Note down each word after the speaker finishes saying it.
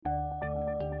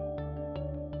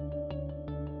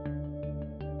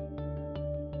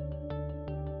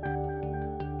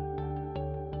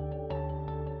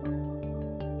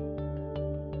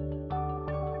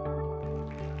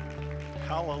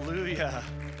Hallelujah.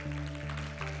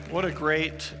 What a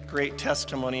great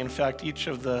testimony. In fact, each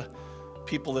of the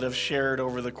people that have shared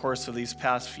over the course of these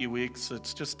past few weeks,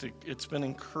 it's been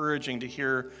encouraging to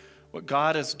hear what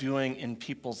God is doing in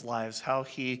people's lives, how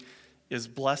he is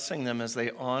blessing them as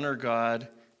they honor God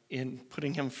in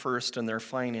putting him first in their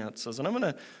finances. And I'm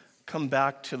going to come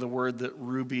back to the word that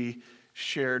Ruby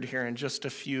shared here in just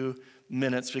a few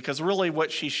minutes, because really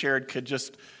what she shared could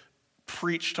just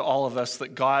preach to all of us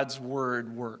that God's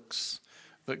word works.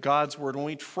 That God's word, when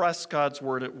we trust God's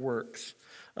word, it works.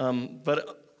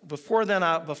 But before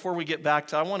we get back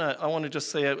to, I want to just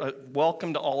say a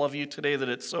welcome to all of you today. That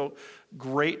it's so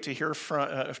great to hear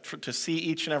from, to see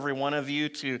each and every one of you,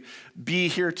 to be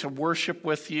here to worship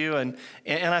with you. And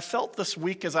I felt this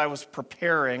week as I was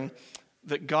preparing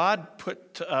that God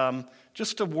put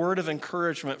just a word of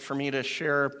encouragement for me to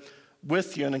share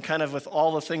with you, and kind of with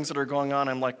all the things that are going on,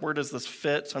 I'm like, where does this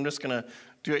fit? So I'm just going to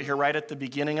do it here right at the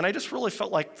beginning. And I just really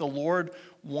felt like the Lord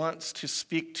wants to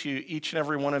speak to each and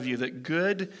every one of you that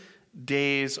good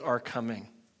days are coming.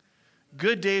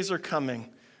 Good days are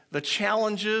coming. The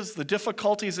challenges, the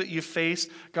difficulties that you face,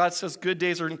 God says good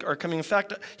days are coming. In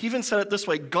fact, he even said it this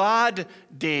way, God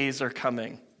days are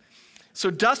coming. So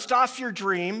dust off your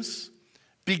dreams.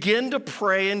 Begin to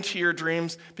pray into your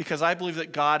dreams, because I believe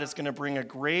that God is going to bring a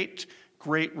great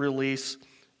release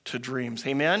to dreams.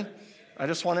 Amen? I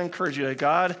just want to encourage you that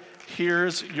God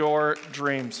hears your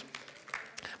dreams.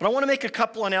 But I want to make a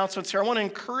couple announcements here. I want to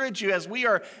encourage you as we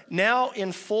are now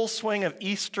in full swing of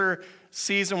Easter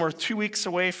season. We're 2 weeks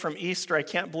away from Easter. I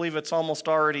can't believe it's almost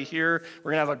already here.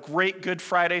 We're going to have a great Good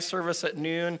Friday service at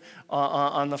noon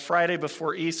on the Friday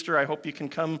before Easter. I hope you can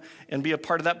come and be a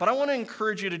part of that. But I want to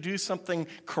encourage you to do something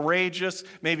courageous,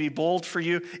 maybe bold for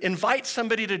you. Invite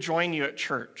somebody to join you at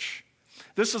church.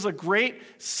 This is a great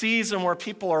season where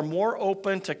people are more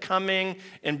open to coming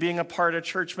and being a part of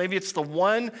church. Maybe it's the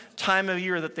one time of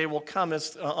year that they will come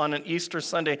is on an Easter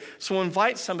Sunday. So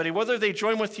invite somebody, whether they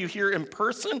join with you here in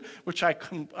person, which I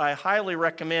highly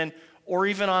recommend, or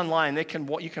even online. You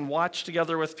can watch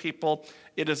together with people.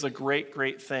 It is a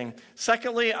great thing.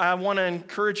 Secondly, I want to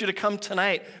encourage you to come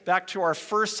tonight back to our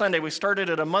first Sunday. We started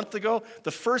it a month ago.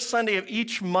 The first Sunday of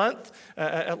each month,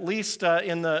 at least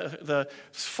in the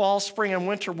fall, spring, and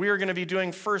winter, we are going to be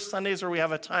doing first Sundays where we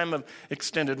have a time of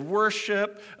extended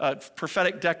worship,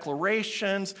 prophetic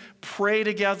declarations, pray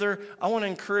together. I want to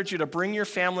encourage you to bring your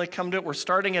family, come to it. We're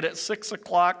starting it at 6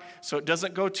 o'clock, so it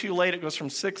doesn't go too late. It goes from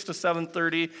 6 to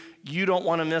 7:30. You don't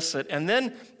want to miss it. And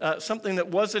then something that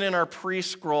wasn't in our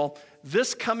pre-scroll,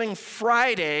 this coming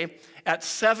Friday at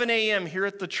 7 a.m. here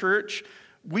at the church,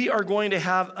 we are going to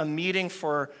have a meeting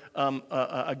for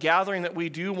a gathering that we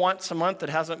do once a month that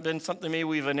hasn't been something maybe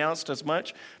we've announced as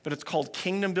much, but it's called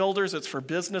Kingdom Builders. It's for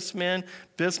businessmen,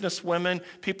 businesswomen,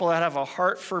 people that have a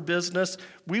heart for business.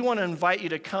 We want to invite you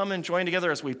to come and join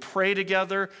together as we pray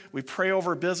together. We pray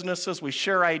over businesses. We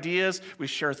share ideas. We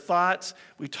share thoughts.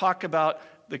 We talk about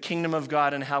the kingdom of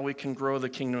God and how we can grow the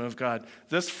kingdom of God.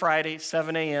 This Friday,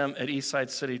 7 a.m. at Eastside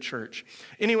City Church.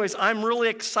 Anyways, I'm really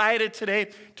excited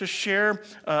today to share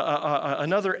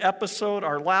another episode,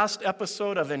 our last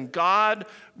episode of In God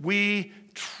We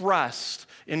Trust.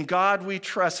 In God we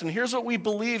trust. And here's what we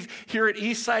believe here at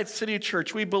Eastside City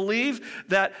Church. We believe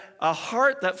that a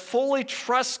heart that fully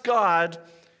trusts God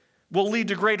will lead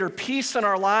to greater peace in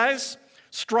our lives,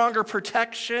 stronger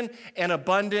protection, and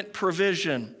abundant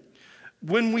provision.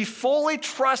 When we fully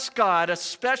trust God,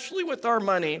 especially with our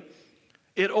money,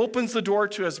 it opens the door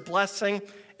to his blessing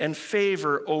and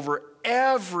favor over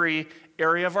every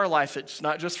area of our life. It's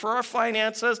not just for our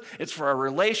finances, it's for our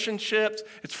relationships,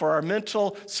 it's for our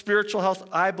mental, spiritual health.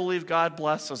 I believe God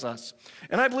blesses us.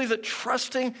 And I believe that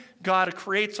trusting God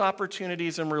creates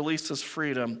opportunities and releases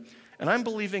freedom. And I'm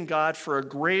believing God for a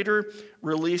greater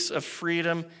release of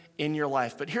freedom in your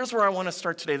life. But here's where I want to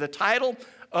start today. The title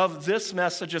of this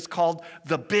message is called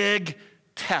The Big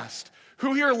Test.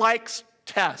 Who here likes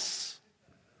tests?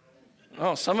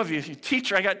 Oh, some of you,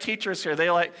 teacher, I got teachers here.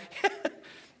 They like,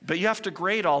 but you have to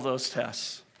grade all those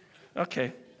tests.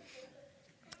 Okay.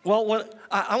 Well,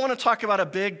 I want to talk about a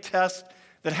big test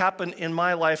that happened in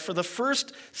my life. For the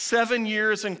first 7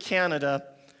 years in Canada,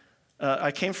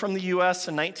 I came from the U.S.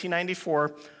 in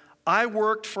 1994. I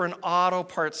worked for an auto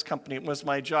parts company. It was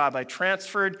my job. I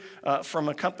transferred from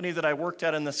a company that I worked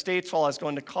at in the States while I was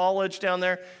going to college down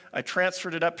there. I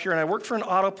transferred it up here, and I worked for an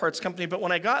auto parts company. But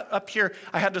when I got up here,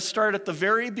 I had to start at the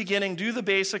very beginning, do the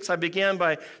basics. I began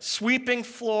by sweeping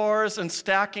floors and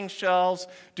stacking shelves,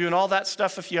 doing all that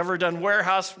stuff. If you ever done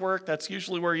warehouse work, that's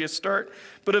usually where you start.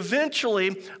 But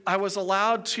eventually, I was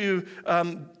allowed to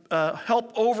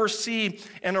help oversee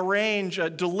and arrange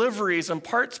deliveries and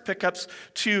parts pickups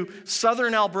to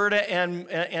southern Alberta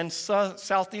and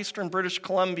southeastern British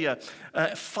Columbia.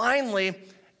 Finally,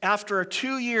 after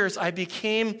 2 years, I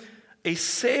became a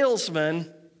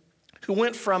salesman who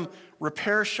went from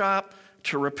repair shop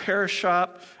to repair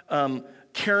shop,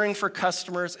 caring for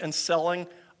customers and selling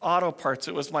auto parts.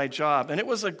 It was my job, and it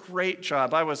was a great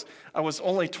job. I was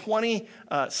only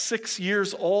 26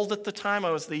 years old at the time.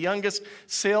 I was the youngest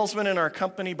salesman in our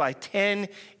company by 10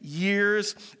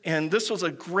 years, and this was a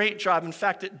great job. In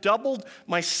fact, it doubled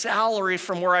my salary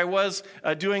from where I was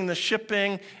doing the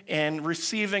shipping and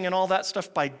receiving and all that stuff.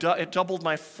 It doubled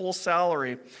my full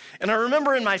salary. And I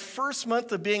remember in my first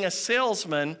month of being a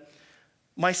salesman,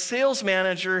 my sales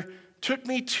manager took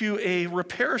me to a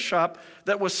repair shop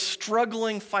that was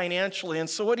struggling financially. And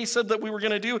so what he said that we were going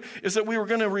to do is that we were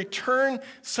going to return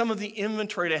some of the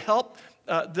inventory to help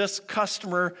this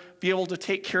customer be able to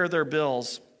take care of their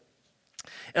bills.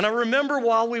 And I remember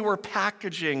while we were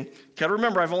packaging, gotta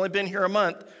remember I've only been here a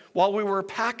month, while we were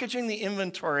packaging the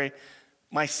inventory,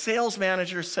 my sales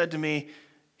manager said to me,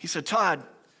 he said, "Todd,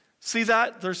 see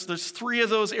that? There's 3 of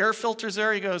those air filters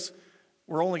there." He goes,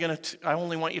 I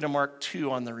only want you to mark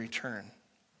 2 on the return.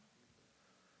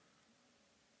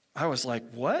 I was like,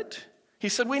 what? He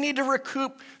said, "We need to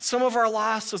recoup some of our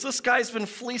losses. This guy's been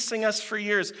fleecing us for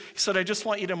years." He said, "I just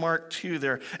want you to mark 2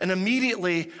 there." And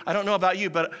immediately, I don't know about you,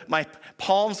 but my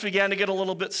palms began to get a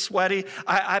little bit sweaty.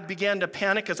 I began to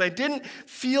panic because I didn't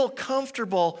feel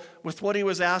comfortable with what he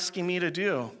was asking me to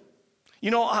do.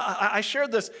 You know, I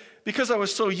shared this because I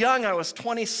was so young. I was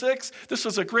 26. This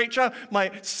was a great job.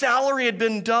 My salary had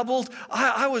been doubled.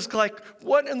 I was like,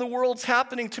 what in the world's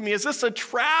happening to me? Is this a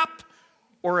trap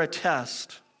or a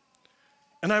test?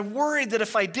 And I worried that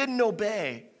if I didn't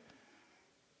obey,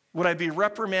 would I be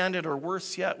reprimanded, or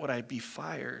worse yet, would I be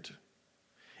fired?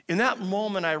 In that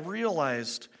moment, I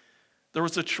realized there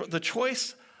was the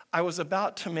choice I was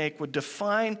about to make would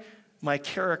define my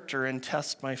character and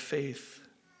test my faith.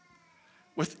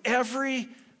 With every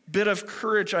bit of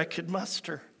courage I could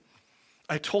muster,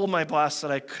 I told my boss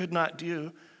that I could not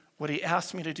do what he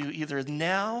asked me to do, either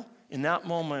now, in that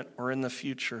moment, or in the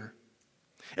future.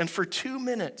 And for 2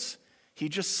 minutes, he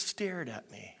just stared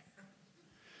at me,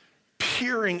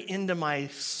 peering into my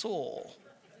soul.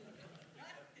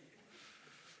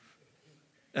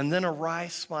 And then a wry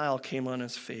smile came on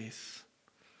his face.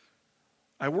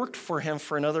 I worked for him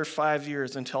for another 5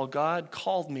 years until God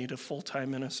called me to full-time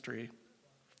ministry.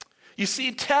 You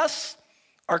see, tests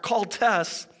are called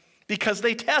tests because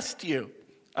they test you.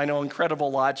 I know,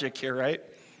 incredible logic here, right?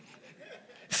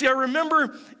 See, I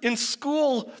remember in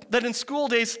school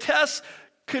days, tests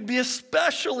could be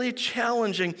especially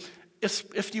challenging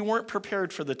if you weren't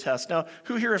prepared for the test. Now,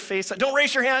 who here have faced that? Don't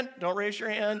raise your hand. Don't raise your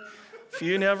hand. If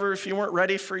you weren't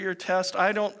ready for your test.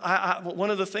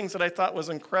 One of the things that I thought was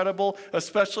incredible,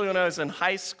 especially when I was in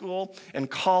high school and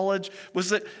college, was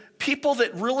that people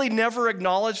that really never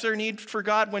acknowledged their need for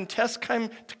God, when test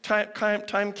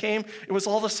time came, it was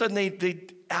all of a sudden they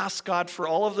asked God for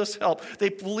all of this help. They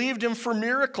believed Him for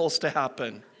miracles to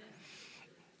happen.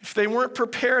 If they weren't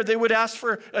prepared, they would ask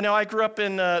for, now I grew up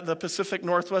in the Pacific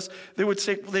Northwest,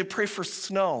 they'd pray for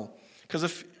snow.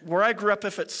 Because where I grew up,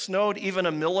 if it snowed even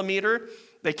a millimeter,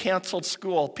 they canceled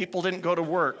school. People didn't go to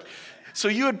work. So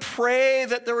you would pray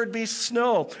that there would be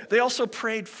snow. They also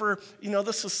prayed for,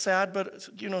 this is sad, but,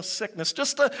 sickness.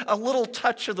 Just a little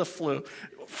touch of the flu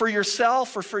for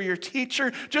yourself or for your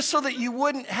teacher, just so that you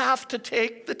wouldn't have to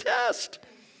take the test.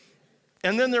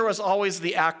 And then there was always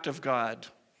the act of God.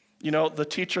 The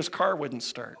teacher's car wouldn't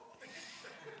start.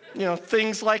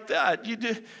 Things like that.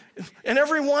 And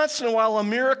every once in a while, a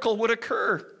miracle would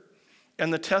occur.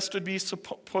 And the test would be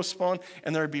postponed,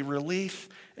 and there would be relief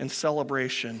and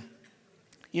celebration.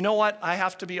 You know what? I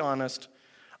have to be honest.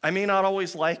 I may not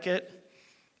always like it,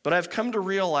 but I've come to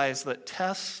realize that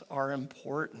tests are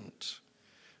important.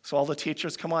 So all the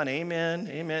teachers, come on, amen,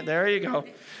 amen. There you go.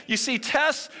 You see,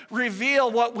 tests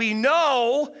reveal what we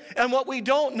know and what we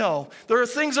don't know. There are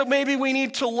things that maybe we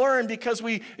need to learn because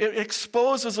it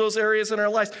exposes those areas in our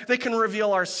lives. They can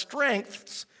reveal our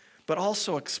strengths, but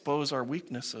also expose our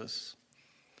weaknesses.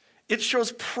 It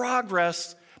shows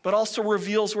progress, but also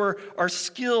reveals where our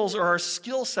skills or our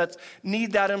skill sets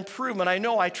need that improvement. I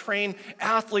know I train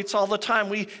athletes all the time.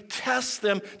 We test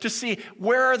them to see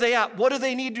where are they at? What do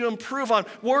they need to improve on?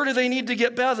 Where do they need to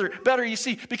get better? You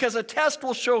see, because a test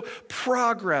will show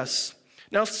progress.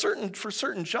 Now, for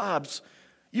certain jobs,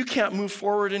 you can't move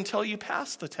forward until you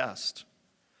pass the test.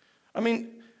 I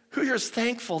mean, who here is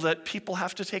thankful that people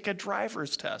have to take a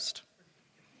driver's test?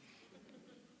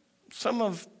 Some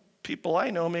of people I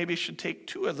know maybe should take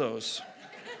 2 of those.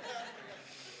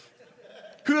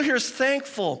 Who here is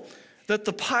thankful that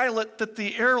the pilot, that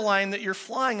the airline that you're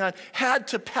flying on had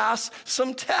to pass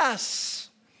some tests?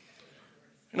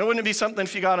 Wouldn't it be something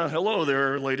if you got on, hello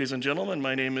there, ladies and gentlemen,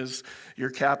 my name is your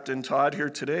Captain Todd here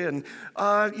today, and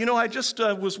I just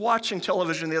was watching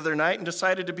television the other night and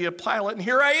decided to be a pilot, and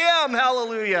here I am,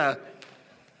 hallelujah.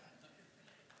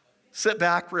 Sit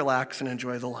back, relax, and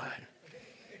enjoy the line.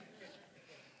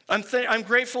 I'm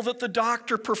grateful that the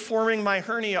doctor performing my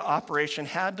hernia operation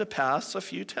had to pass a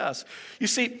few tests. You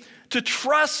see, to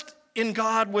trust in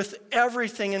God with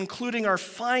everything, including our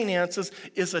finances,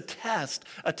 is a test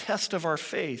of our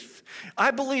faith.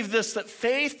 I believe this, that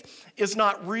faith is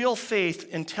not real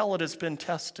faith until it has been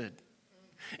tested,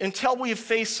 until we have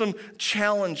faced some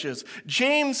challenges.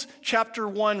 James chapter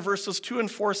 1, verses 2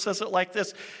 and 4 says it like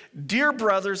this: Dear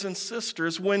brothers and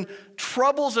sisters, when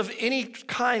troubles of any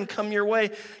kind come your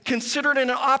way, consider it an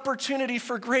opportunity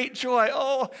for great joy.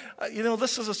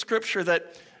 This is a scripture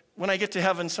that when I get to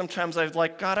heaven, sometimes I'm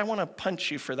like, God, I want to punch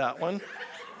you for that one.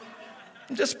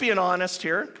 I'm just being honest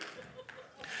here.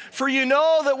 For you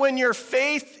know that when your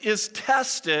faith is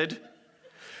tested,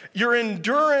 your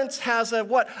endurance has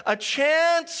a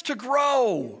chance to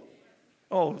grow.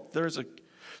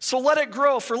 So let it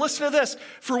grow. For listen to this.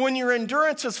 For when your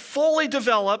endurance is fully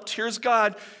developed, here's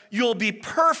God, you'll be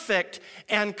perfect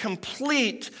and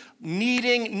complete,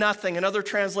 needing nothing. Another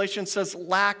translation says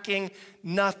lacking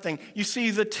nothing. You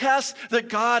see, the tests that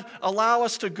God allow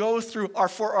us to go through are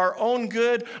for our own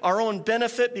good, our own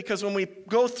benefit, because when we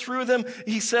go through them,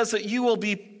 he says that you will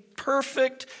be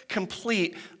perfect,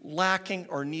 complete, lacking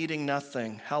or needing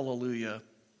nothing. Hallelujah.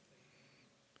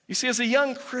 You see, as a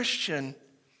young Christian,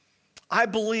 I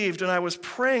believed and I was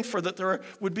praying for that there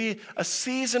would be a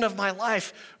season of my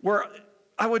life where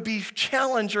I would be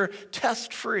challenge or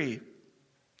test-free,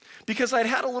 because I'd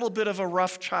had a little bit of a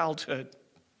rough childhood.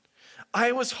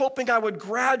 I was hoping I would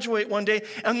graduate one day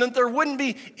and that there wouldn't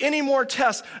be any more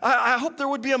tests. I hope there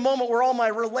would be a moment where all my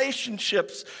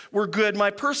relationships were good, my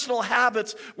personal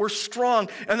habits were strong,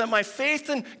 and that my faith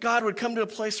in God would come to a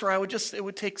place where it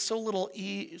would take so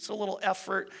little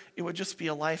effort, it would just be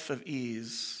a life of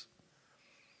ease.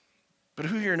 But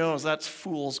who here knows that's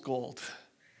fool's gold?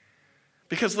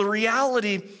 Because the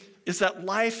reality is that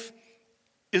life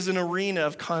is an arena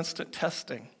of constant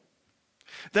testing.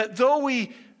 That though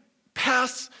we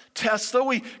pass tests, though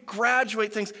we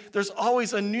graduate things, there's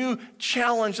always a new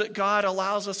challenge that God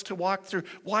allows us to walk through.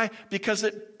 Why? Because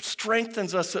it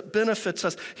strengthens us, it benefits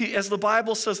us. As the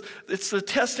Bible says, it's the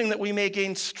testing that we may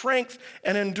gain strength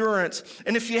and endurance.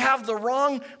 And if you have the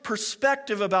wrong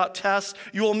perspective about tests,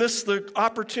 you will miss the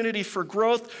opportunity for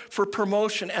growth, for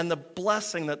promotion, and the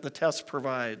blessing that the test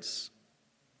provides.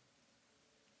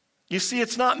 You see,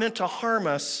 it's not meant to harm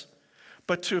us,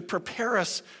 but to prepare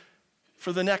us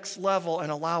for the next level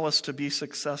and allow us to be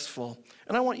successful.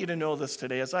 And I want you to know this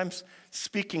today. As I'm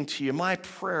speaking to you, my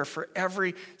prayer for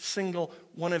every single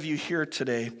one of you here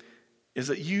today is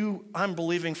that I'm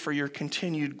believing for your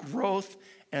continued growth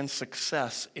and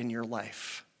success in your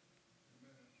life.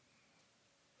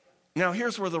 Now,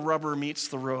 here's where the rubber meets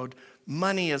the road.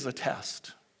 Money is a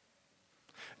test.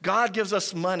 God gives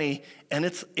us money, and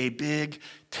it's a big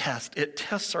test. It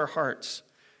tests our hearts.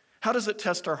 How does it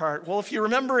test our heart? Well, if you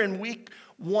remember in week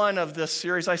 1 of this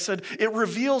series, I said it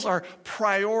reveals our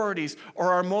priorities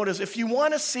or our motives. If you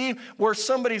want to see where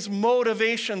somebody's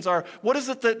motivations are, what is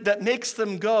it that makes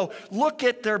them go? Look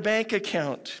at their bank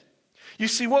account. You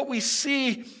see, what we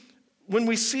see, when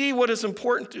we see what is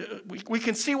important, we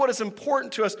can see what is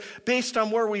important to us based on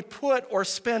where we put or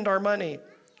spend our money.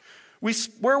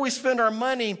 Where we spend our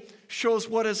money shows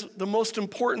what is the most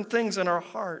important things in our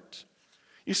heart.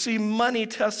 You see, money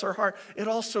tests our heart. It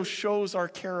also shows our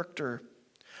character.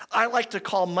 I like to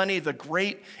call money the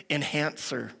great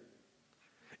enhancer.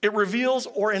 It reveals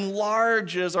or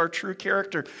enlarges our true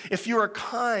character. If you are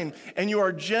kind and you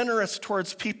are generous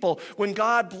towards people, when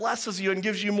God blesses you and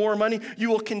gives you more money, you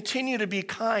will continue to be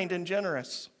kind and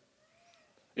generous.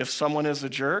 If someone is a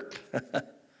jerk,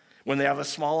 when they have a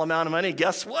small amount of money,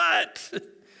 guess what?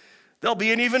 They'll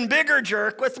be an even bigger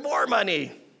jerk with more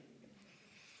money.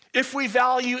 If we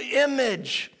value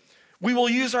image, we will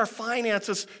use our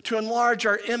finances to enlarge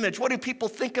our image. What do people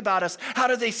think about us? How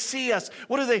do they see us?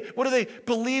 What do they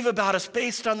believe about us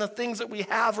based on the things that we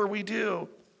have or we do?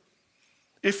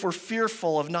 If we're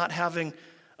fearful of not having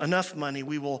enough money,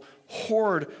 we will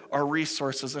hoard our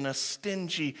resources in a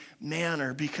stingy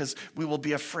manner because we will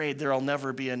be afraid there'll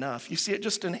never be enough. You see, it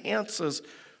just enhances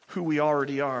who we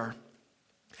already are.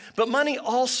 But money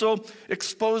also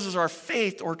exposes our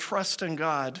faith or trust in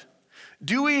God.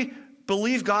 Do we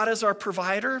believe God is our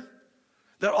provider,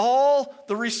 that all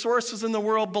the resources in the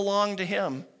world belong to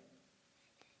him,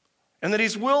 and that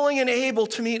he's willing and able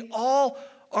to meet all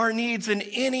our needs in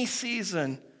any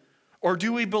season? Or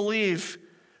do we believe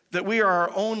that we are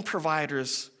our own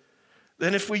providers?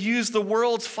 Then if we use the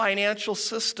world's financial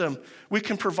system, we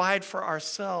can provide for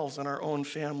ourselves and our own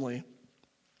family.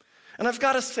 And I've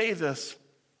got to say this.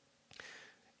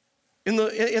 In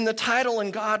the title, "In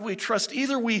God We Trust,"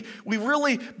 either we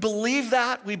really believe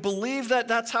that, we believe that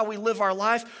that's how we live our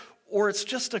life, or it's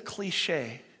just a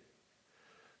cliche.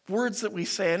 Words that we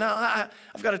say. And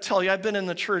I've got to tell you, I've been in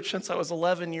the church since I was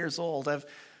 11 years old. I've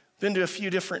been to a few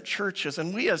different churches,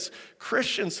 and we as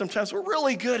Christians sometimes we're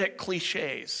really good at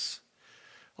cliches.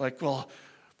 Like, well,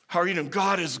 how are you doing?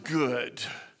 God is good.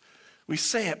 We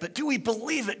say it, but do we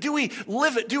believe it? Do we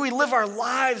live it? Do we live our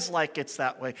lives like it's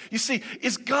that way? You see,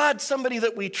 is God somebody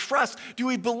that we trust? Do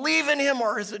we believe in him,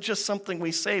 or is it just something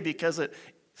we say because it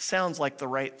sounds like the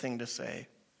right thing to say?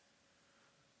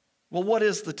 Well, what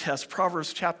is the test?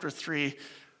 Proverbs chapter 3,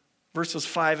 verses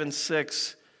 5 and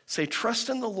 6 say, "Trust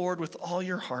in the Lord with all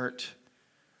your heart.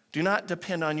 Do not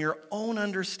depend on your own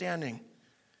understanding.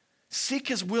 Seek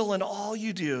his will in all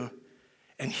you do,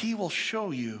 and he will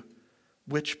show you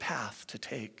which path to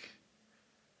take."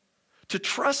 To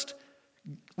trust,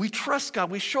 we trust God.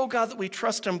 We show God that we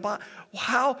trust him.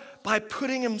 How? By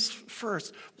putting him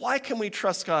first. Why can we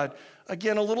trust God?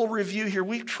 Again, a little review here.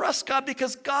 We trust God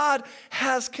because God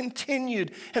has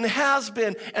continued and has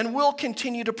been and will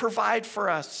continue to provide for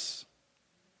us.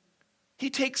 He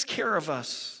takes care of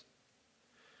us.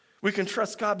 We can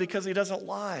trust God because he doesn't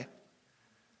lie.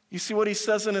 You see, what he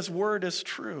says in his word is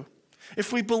true.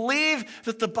 If we believe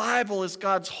that the Bible is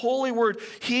God's holy word,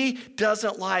 he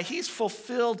doesn't lie. He's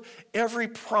fulfilled every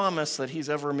promise that he's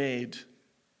ever made.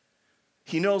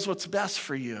 He knows what's best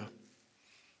for you.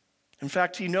 In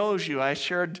fact, he knows you. I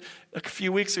shared a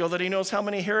few weeks ago that he knows how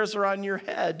many hairs are on your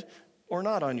head or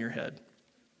not on your head.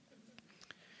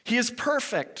 He is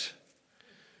perfect.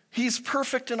 He's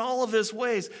perfect in all of his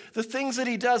ways. The things that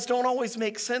he does don't always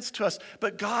make sense to us,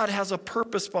 but God has a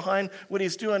purpose behind what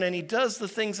he's doing, and he does the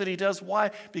things that he does.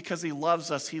 Why? Because he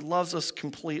loves us. He loves us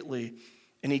completely,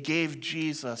 and he gave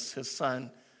Jesus, his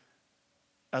son,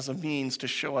 as a means to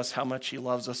show us how much he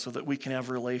loves us so that we can have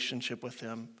a relationship with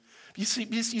him. You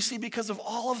see, because of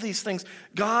all of these things,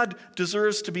 God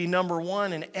deserves to be number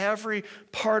one in every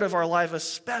part of our life,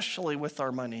 especially with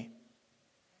our money.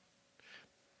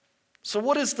 So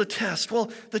what is the test?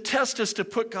 Well, the test is to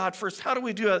put God first. How do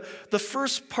we do it? The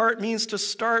first part means to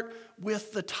start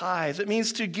with the tithe. It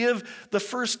means to give the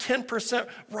first 10%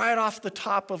 right off the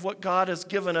top of what God has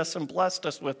given us and blessed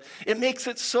us with. It makes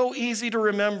it so easy to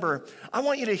remember. I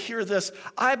want you to hear this.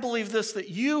 I believe this, that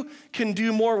you can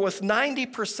do more with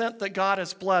 90% that God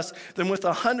has blessed than with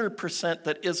 100%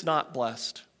 that is not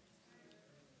blessed.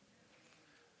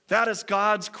 That is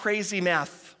God's crazy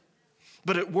math,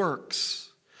 but it works.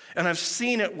 And I've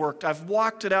seen it work. I've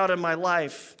walked it out in my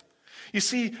life. You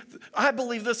see, I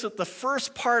believe this, that the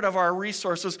first part of our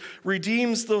resources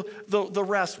redeems the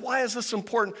rest. Why is this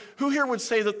important? Who here would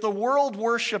say that the world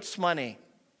worships money?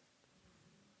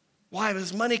 Why?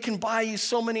 Because money can buy you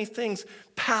so many things.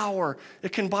 Power.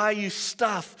 It can buy you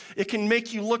stuff. It can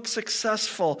make you look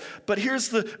successful. But here's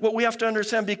what we have to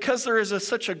understand. Because there is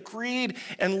such a greed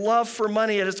and love for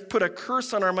money, it has put a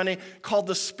curse on our money called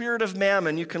the spirit of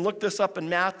mammon. You can look this up in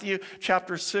Matthew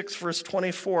chapter 6, verse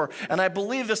 24. And I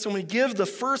believe this, when we give the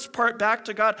first part back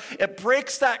to God, it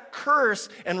breaks that curse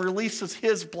and releases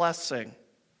his blessing.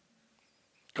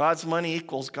 God's money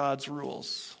equals God's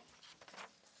rules.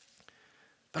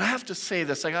 But I have to say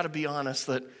this, I got to be honest,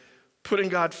 that putting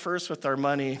God first with our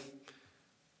money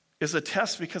is a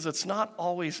test because it's not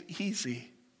always easy.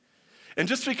 And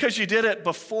just because you did it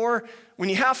before, when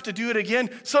you have to do it again,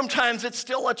 sometimes it's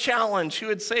still a challenge. Who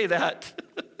would say that?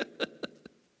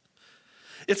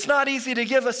 It's not easy to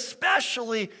give,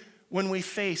 especially when we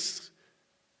face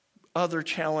other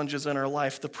challenges in our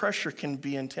life. The pressure can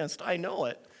be intense. I know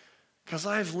it because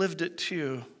I've lived it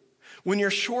too. When you're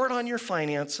short on your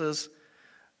finances,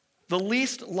 the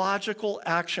least logical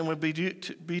action would be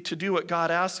to do what God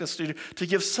asks us to do, to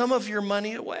give some of your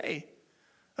money away.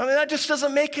 I mean, that just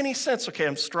doesn't make any sense. Okay,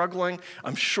 I'm struggling.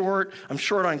 I'm short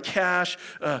on cash.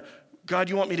 God,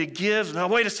 you want me to give? Now,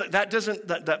 wait a second. That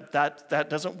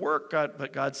doesn't work.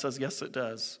 But God says, yes, it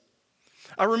does.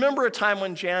 I remember a time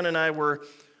when Jan and I were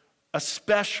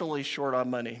especially short on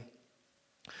money.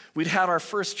 We'd had our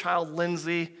first child,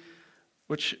 Lindsay,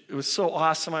 which it was so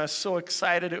awesome. I was so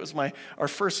excited. It was our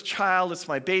first child. It's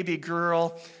my baby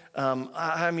girl.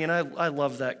 I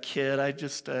love that kid.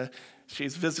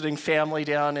 She's visiting family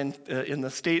down in the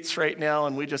States right now,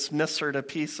 and we just miss her to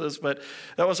pieces. But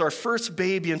that was our first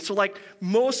baby. And so like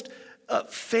most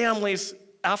families,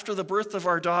 after the birth of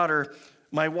our daughter,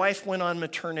 my wife went on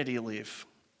maternity leave.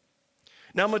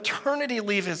 Now, maternity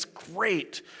leave is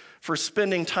great for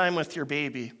spending time with your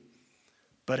baby,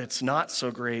 but it's not so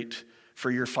great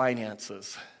for your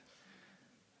finances.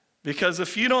 Because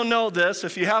if you don't know this,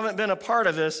 if you haven't been a part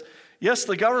of this, yes,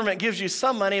 the government gives you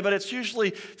some money, but it's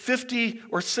usually 50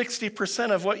 or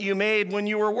 60% of what you made when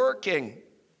you were working.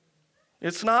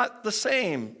 It's not the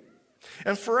same.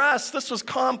 And for us, this was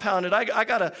compounded. I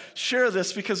got to share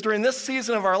this because during this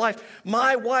season of our life,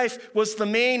 my wife was the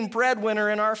main breadwinner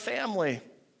in our family.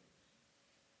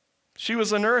 She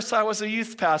was a nurse, I was a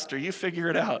youth pastor. You figure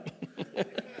it out.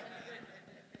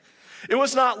 It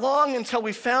was not long until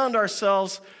we found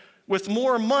ourselves with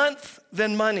more month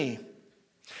than money.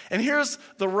 And here's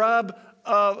the rub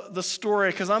of the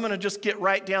story, because I'm going to just get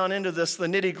right down into this, the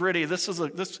nitty-gritty. This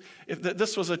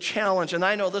was a challenge, and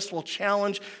I know this will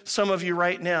challenge some of you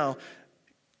right now.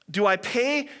 Do I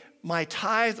pay my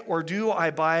tithe, or do I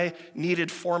buy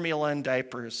needed formula and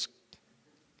diapers?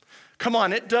 Come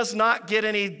on, it does not get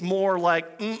any more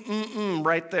like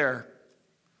right there.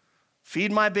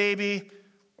 Feed my baby,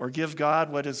 or give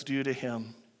God what is due to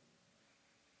him.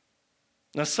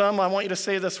 Now, some, I want you to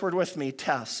say this word with me,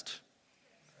 test.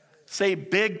 Say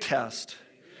big test.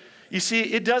 You see,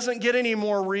 it doesn't get any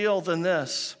more real than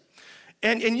this.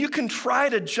 And you can try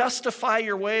to justify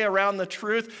your way around the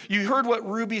truth. You heard what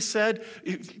Ruby said.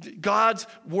 God's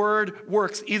word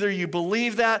works. Either you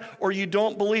believe that or you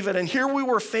don't believe it. And here we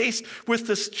were faced with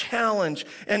this challenge.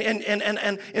 And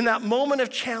in that moment of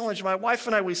challenge, my wife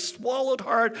and I, we swallowed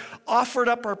hard, offered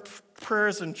up our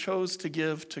prayers, and chose to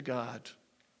give to God.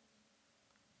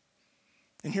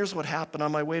 And here's what happened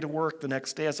on my way to work the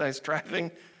next day as I was driving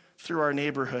through our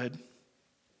neighborhood.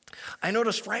 I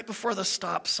noticed right before the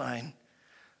stop sign,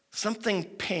 something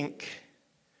pink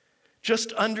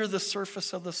just under the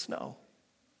surface of the snow.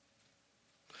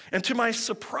 And to my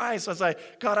surprise, as I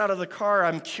got out of the car,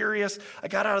 I'm curious, I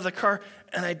got out of the car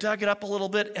and I dug it up a little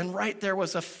bit, and right there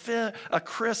was a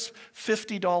crisp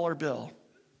 $50 bill.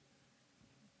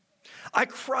 I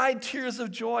cried tears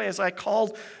of joy as I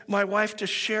called my wife to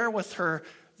share with her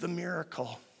the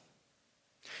miracle.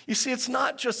 You see, it's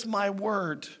not just my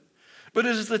word, but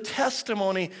it is the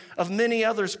testimony of many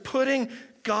others. Putting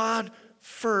God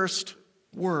first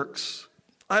works.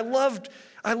 I loved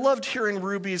hearing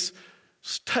Ruby's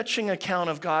touching account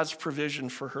of God's provision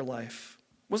for her life.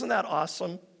 Wasn't that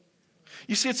awesome?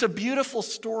 You see, it's a beautiful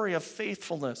story of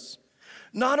faithfulness.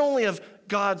 Not only of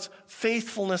God's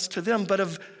faithfulness to them, but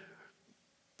of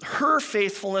her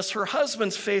faithfulness, her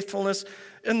husband's faithfulness,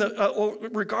 and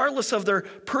regardless of their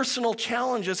personal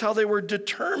challenges, how they were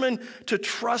determined to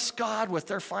trust God with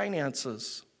their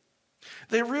finances.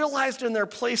 They realized in their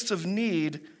place of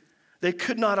need, they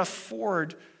could not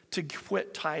afford to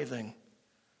quit tithing,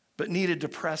 but needed to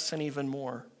press in even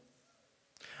more.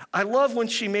 I love when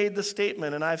she made the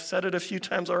statement, and I've said it a few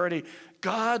times already,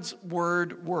 God's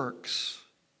word works.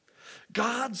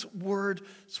 God's word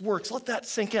works. Let that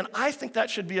sink in. I think that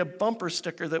should be a bumper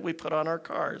sticker that we put on our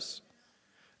cars.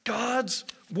 God's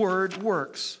word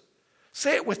works.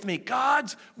 Say it with me.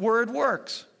 God's word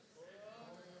works.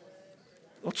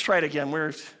 Let's try it again.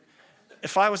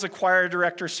 If I was a choir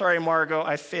director, sorry, Margot,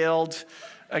 I failed.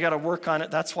 I got to work on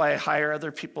it. That's why I hire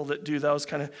other people that do those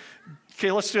kind of.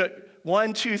 Okay, let's do it.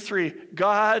 1, 2, 3.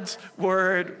 God's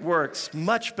word works.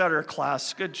 Much better,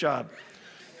 class. Good job.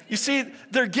 You see,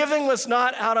 their giving was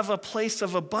not out of a place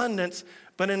of abundance,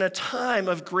 but in a time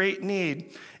of great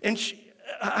need. And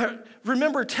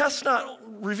remember, tests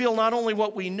reveal not only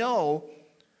what we know,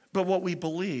 but what we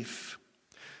believe.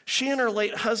 She and her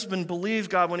late husband believed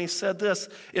God when he said this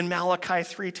in Malachi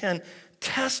 3:10,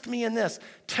 test me in this.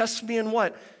 Test me in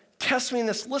what? Test me in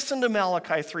this. Listen to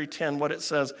Malachi 3:10, what it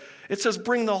says. It says,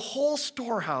 bring the whole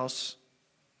storehouse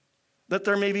that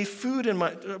there may be food in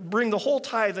bring the whole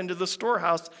tithe into the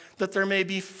storehouse, that there may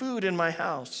be food in my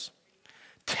house.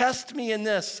 Test me in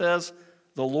this, says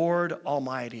the Lord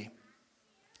Almighty,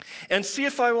 and see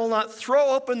if I will not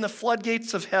throw open the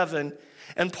floodgates of heaven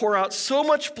and pour out so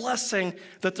much blessing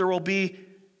that there will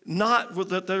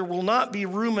not be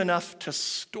room enough to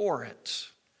store it.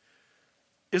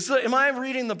 Am I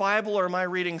reading the Bible, or am I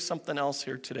reading something else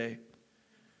here today?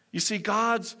 You see,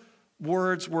 God's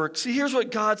words work. See, here's what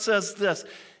God says this.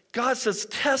 God says,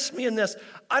 test me in this.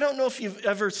 I don't know if you've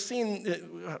ever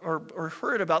seen or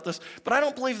heard about this, but I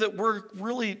don't believe that we're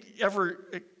really ever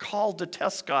called to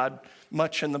test God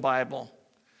much in the Bible.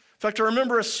 In fact, I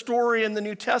remember a story in the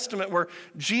New Testament where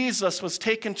Jesus was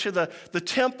taken to the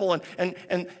temple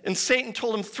and Satan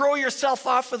told him, throw yourself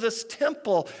off of this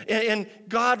temple and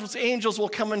God's angels will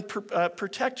come and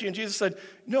protect you. And Jesus said,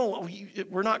 no,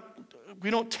 we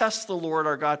don't test the Lord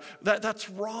our God. That's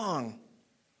wrong.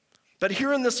 But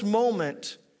here in this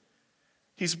moment,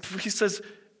 he says,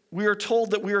 we are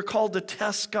told that we are called to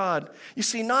test God. You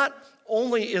see, not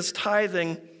only is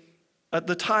tithing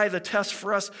the tithe a test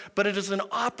for us, but it is an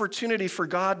opportunity for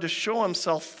God to show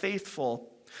himself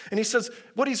faithful. And he says,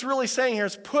 what he's really saying here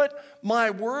is put my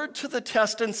word to the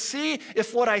test and see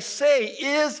if what I say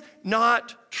is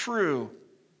not true.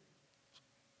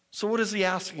 So what is he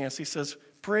asking us? He says,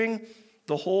 bring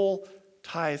the whole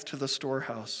tithe to the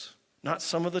storehouse. Not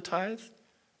some of the tithe,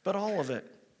 but all of it.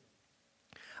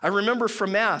 I remember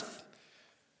from math,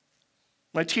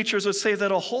 my teachers would say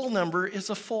that a whole number is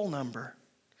a full number.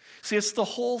 See, it's the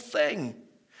whole thing.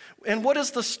 And what is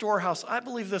the storehouse? I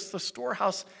believe the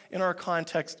storehouse in our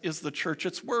context is the church.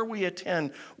 It's where we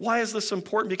attend. Why is this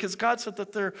important? Because God said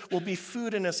that there will be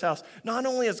food in his house. Not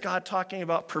only is God talking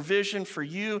about provision for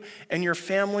you and your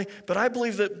family, but I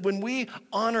believe that when we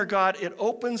honor God, it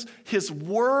opens his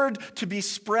word to be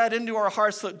spread into our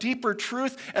hearts so that deeper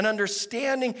truth and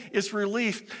understanding is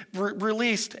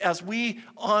released as we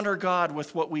honor God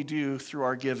with what we do through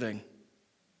our giving.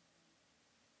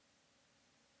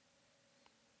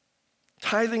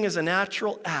 Tithing is a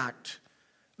natural act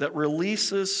that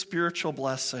releases spiritual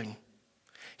blessing.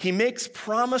 He makes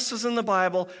promises in the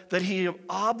Bible that he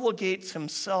obligates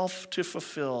himself to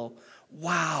fulfill.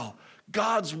 Wow.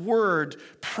 God's word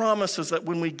promises that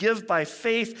when we give by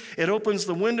faith, it opens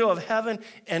the window of heaven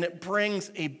and it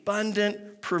brings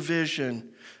abundant provision.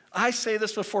 I say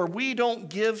this before, we don't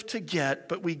give to get,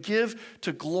 but we give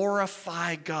to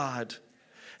glorify God.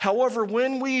 However,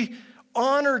 when we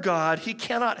honor God, he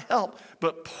cannot help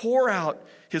but pour out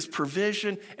his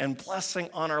provision and blessing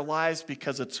on our lives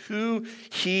because it's who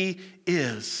he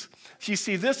is. You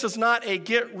see, this is not a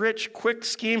get-rich-quick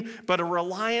scheme, but a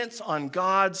reliance on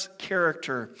God's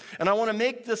character. And I want to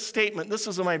make this statement. This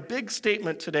is my big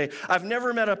statement today. I've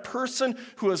never met a person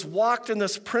who has walked in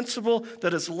this principle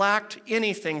that has lacked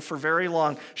anything for very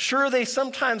long. Sure, they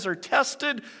sometimes are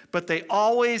tested, but they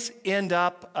always end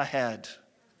up ahead.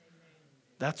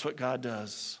 That's what God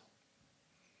does.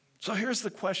 So here's the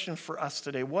question for us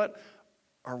today. What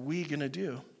are we going to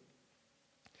do?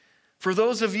 For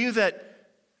those of you that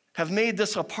have made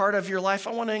this a part of your life,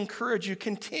 I want to encourage you,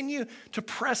 continue to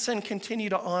press and continue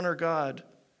to honor God.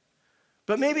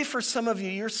 But maybe for some of you,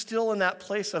 you're still in that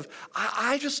place of,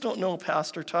 I just don't know,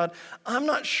 Pastor Todd. I'm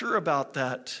not sure about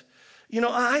that. You know,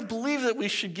 I believe that we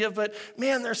should give, but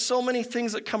man, there's so many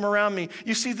things that come around me.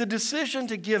 You see, the decision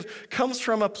to give comes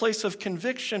from a place of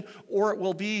conviction, or it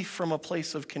will be from a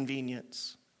place of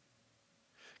convenience.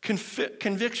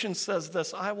 Conviction says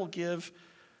this, I will give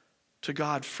to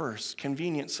God first.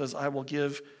 Convenience says, I will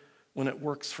give when it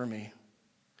works for me.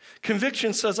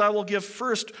 Conviction says, I will give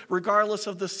first regardless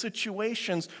of the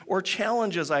situations or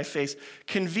challenges I face.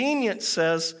 Convenience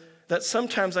says that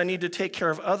sometimes I need to take care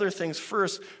of other things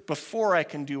first before I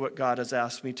can do what God has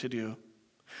asked me to do.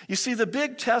 You see, the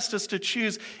big test is to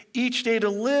choose each day to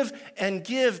live and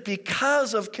give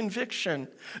because of conviction,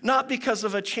 not because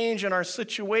of a change in our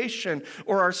situation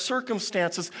or our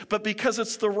circumstances, but because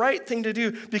it's the right thing to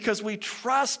do, because we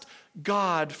trust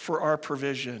God for our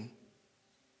provision.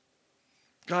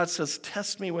 God says,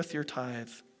 test me with your tithe.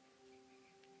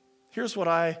 Here's what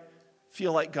I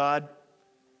feel like God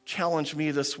challenged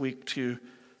me this week to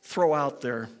throw out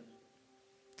there.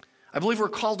 I believe we're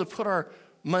called to put our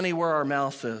money where our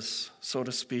mouth is, so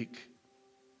to speak.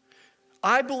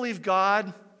 I believe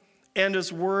God and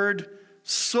his word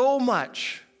so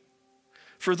much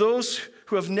for those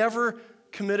who have never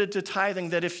committed to tithing,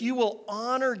 that if you will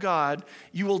honor God,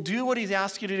 you will do what he's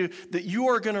asked you to do, that you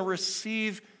are going to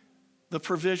receive the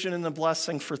provision and the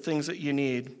blessing for things that you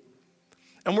need.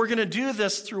 And we're going to do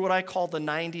this through what I call the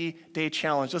 90-day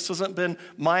challenge. This hasn't been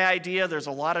my idea. There's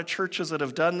a lot of churches that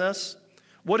have done this.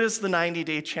 What is the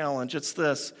 90-day challenge? It's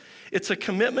this. It's a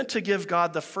commitment to give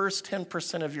God the first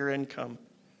 10% of your income.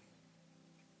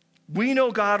 We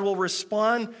know God will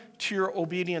respond to your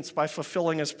obedience by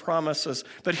fulfilling his promises.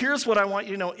 But here's what I want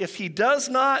you to know. If he does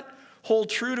not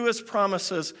hold true to his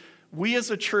promises, we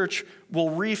as a church will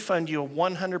refund you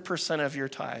 100% of your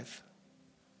tithe.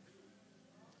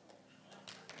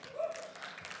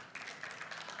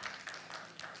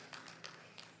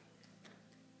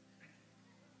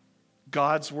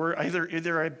 God's word,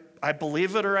 either I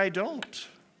believe it or I don't.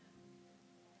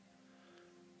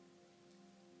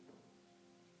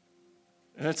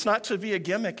 And it's not to be a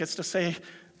gimmick, it's to say,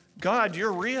 God,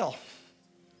 you're real.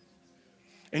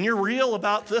 And you're real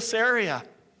about this area.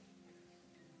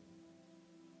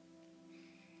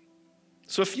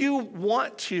 So if you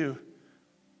want to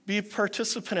be a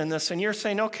participant in this and you're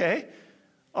saying, okay,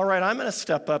 all right, I'm going to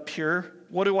step up here.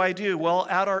 What do I do? Well,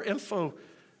 at our info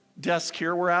desk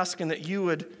here, we're asking that you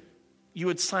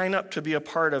would sign up to be a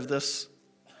part of this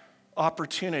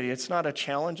opportunity. It's not a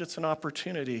challenge, it's an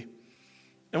opportunity.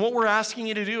 And what we're asking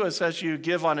you to do is, as you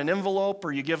give on an envelope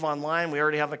or you give online, we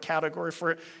already have a category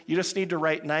for it, you just need to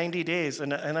write 90 days.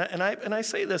 And I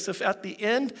say this, if at the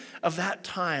end of that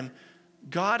time,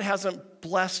 God hasn't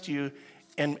blessed you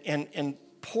and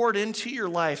poured into your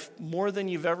life more than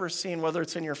you've ever seen, whether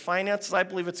it's in your finances, I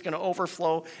believe it's going to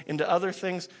overflow into other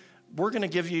things, we're going to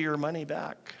give you your money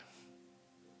back.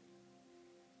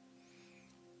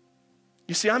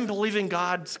 You see, I'm believing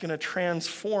God's going to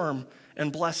transform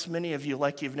and bless many of you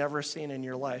like you've never seen in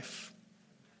your life.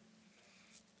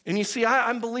 And you see,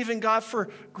 I'm believing God for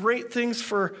great things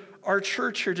for our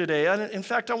church here today. And in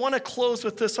fact, I want to close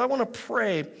with this. I want to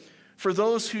pray for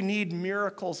those who need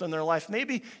miracles in their life.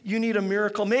 Maybe you need a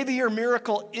miracle. Maybe your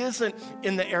miracle isn't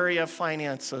in the area of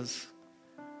finances.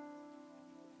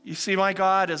 You see, my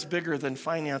God is bigger than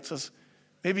finances.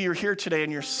 Maybe you're here today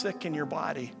and you're sick in your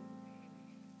body.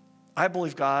 I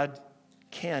believe God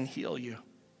can heal you.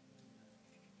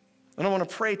 And I want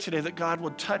to pray today that God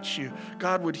would touch you.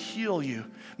 God would heal you.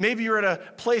 Maybe you're at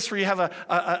a place where you have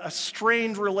a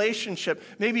strained relationship.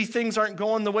 Maybe things aren't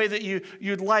going the way that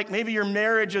you'd like. Maybe your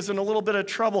marriage is in a little bit of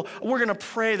trouble. We're going to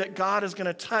pray that God is going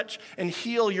to touch and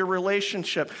heal your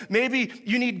relationship. Maybe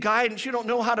you need guidance. You don't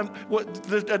know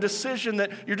a decision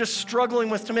that you're just struggling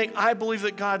with to make. I believe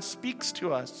that God speaks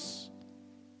to us.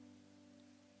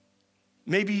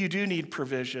 Maybe you do need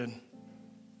provision.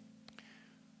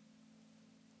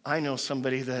 I know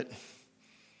somebody that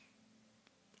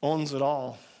owns it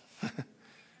all.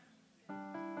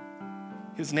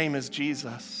 His name is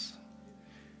Jesus.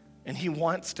 And he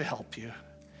wants to help you.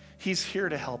 He's here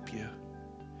to help you.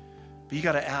 But you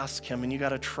got to ask him and you got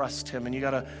to trust him. And you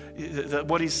got to,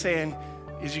 what he's saying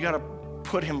is you got to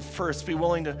put him first. Be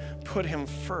willing to put him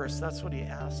first. That's what he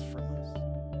asks from us.